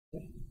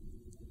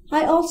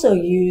I also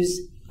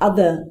use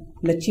other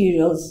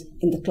materials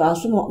in the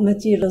classroom, or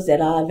materials that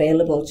are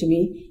available to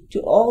me, to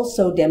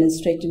also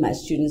demonstrate to my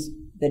students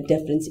the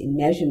difference in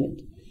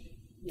measurement.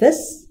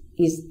 This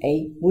is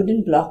a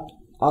wooden block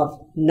of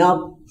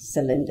knob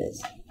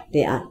cylinders.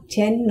 There are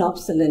 10 knob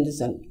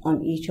cylinders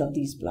on each of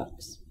these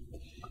blocks.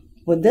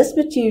 With this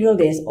material,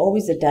 there's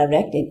always a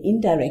direct and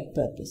indirect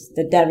purpose.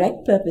 The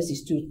direct purpose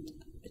is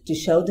to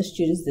show the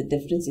students the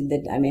difference in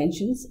the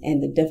dimensions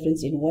and the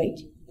difference in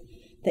weight.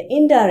 The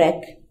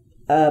indirect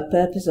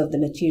purpose of the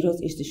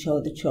materials is to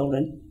show the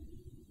children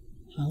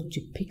how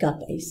to pick up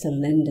a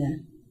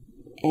cylinder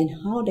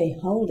and how they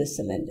hold a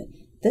cylinder.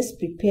 This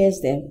prepares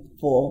them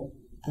for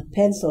a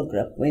pencil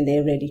grip when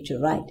they're ready to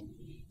write.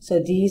 So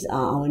these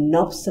are our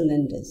knob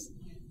cylinders.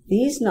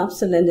 These knob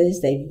cylinders,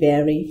 they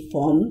vary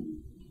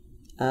from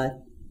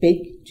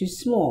big to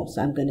small.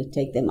 So I'm going to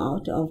take them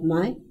out of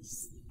my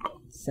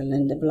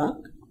cylinder block.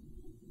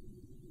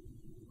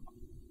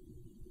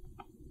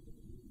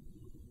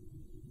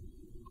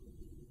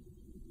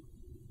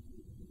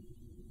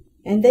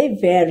 And they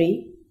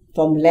vary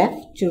from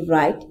left to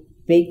right,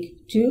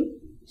 big to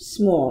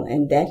small.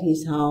 And that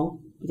is how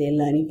they're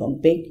learning from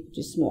big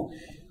to small.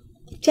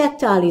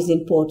 Tactile is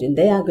important.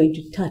 They are going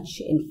to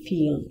touch and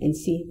feel and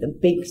see the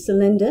big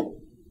cylinder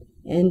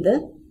and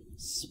the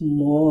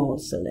small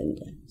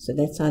cylinder. So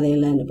that's how they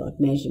learn about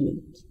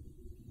measurement.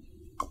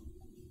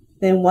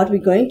 Then what we're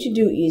going to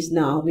do is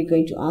now we're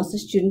going to ask the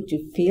student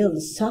to feel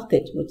the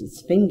socket with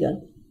its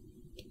finger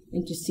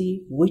and to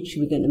see which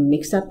we're going to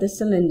mix up the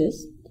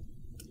cylinders.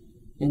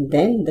 And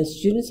then the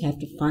students have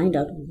to find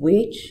out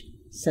which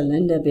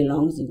cylinder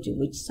belongs into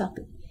which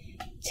socket.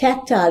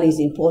 Tactile is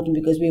important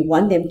because we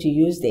want them to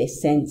use their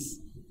sense.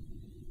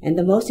 And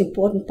the most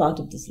important part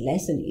of this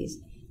lesson is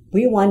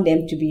we want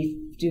them to be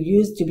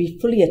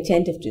fully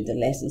attentive to the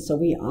lesson. So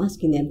we're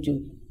asking them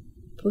to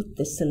put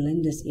the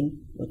cylinders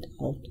in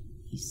without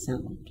a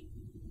sound.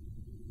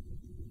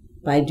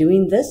 By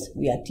doing this,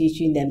 we are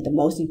teaching them the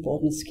most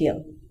important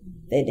skill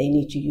that they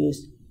need to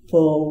use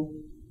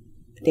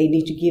they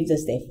need to give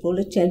us their full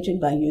attention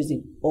by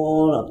using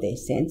all of their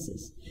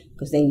senses,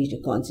 because they need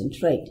to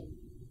concentrate.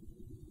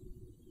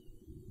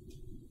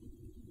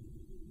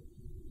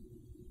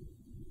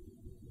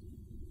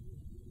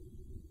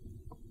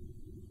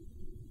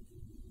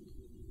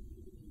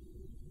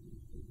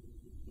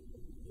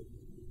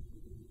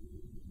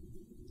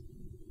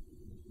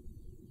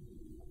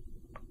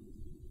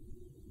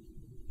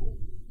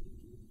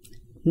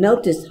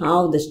 Notice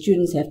how the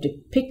students have to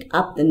pick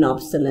up the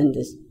knob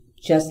cylinders,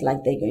 just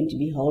like they're going to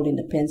be holding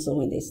a pencil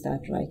when they start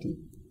writing.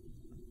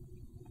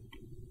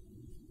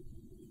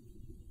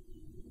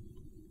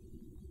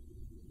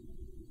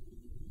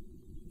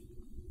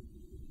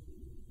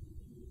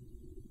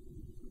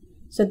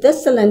 So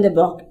this cylinder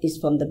block is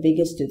from the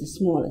biggest to the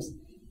smallest.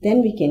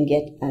 Then we can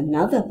get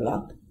another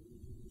block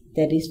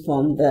that is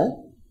from the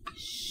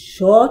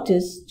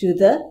shortest to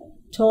the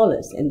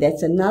tallest. And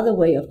that's another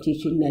way of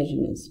teaching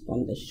measurements,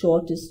 from the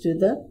shortest to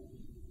the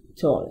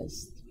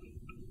tallest.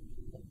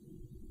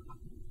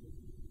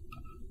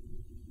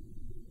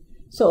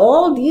 So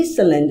all these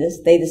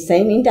cylinders, they're the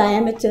same in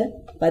diameter,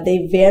 but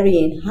they vary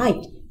in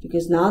height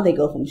because now they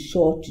go from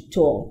short to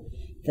tall.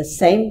 The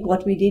same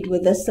what we did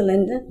with this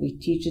cylinder, we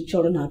teach the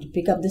children how to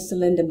pick up the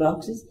cylinder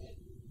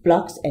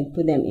blocks and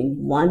put them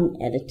in one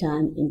at a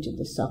time into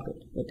the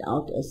socket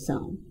without a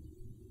sound.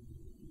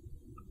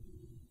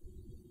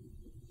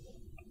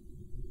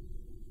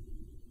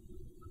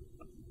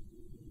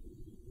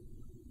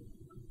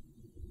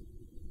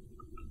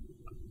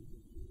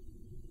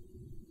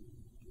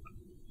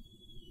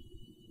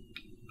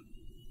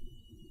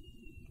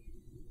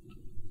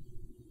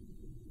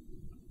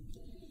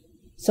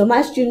 So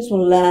my students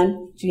will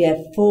learn to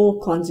have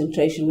full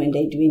concentration when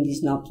they're doing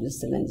these knob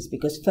cylinders,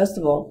 because first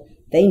of all,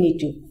 they need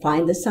to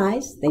find the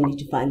size, they need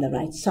to find the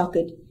right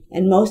socket,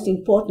 and most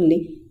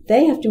importantly,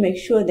 they have to make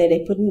sure that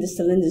they're putting the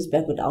cylinders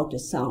back without a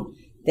sound.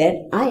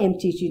 That I am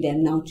teaching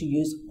them now to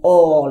use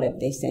all of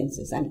their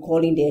senses. I'm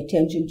calling their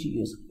attention to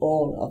use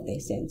all of their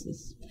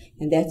senses.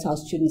 And that's how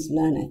students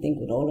learn, I think,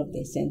 with all of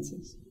their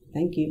senses.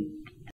 Thank you.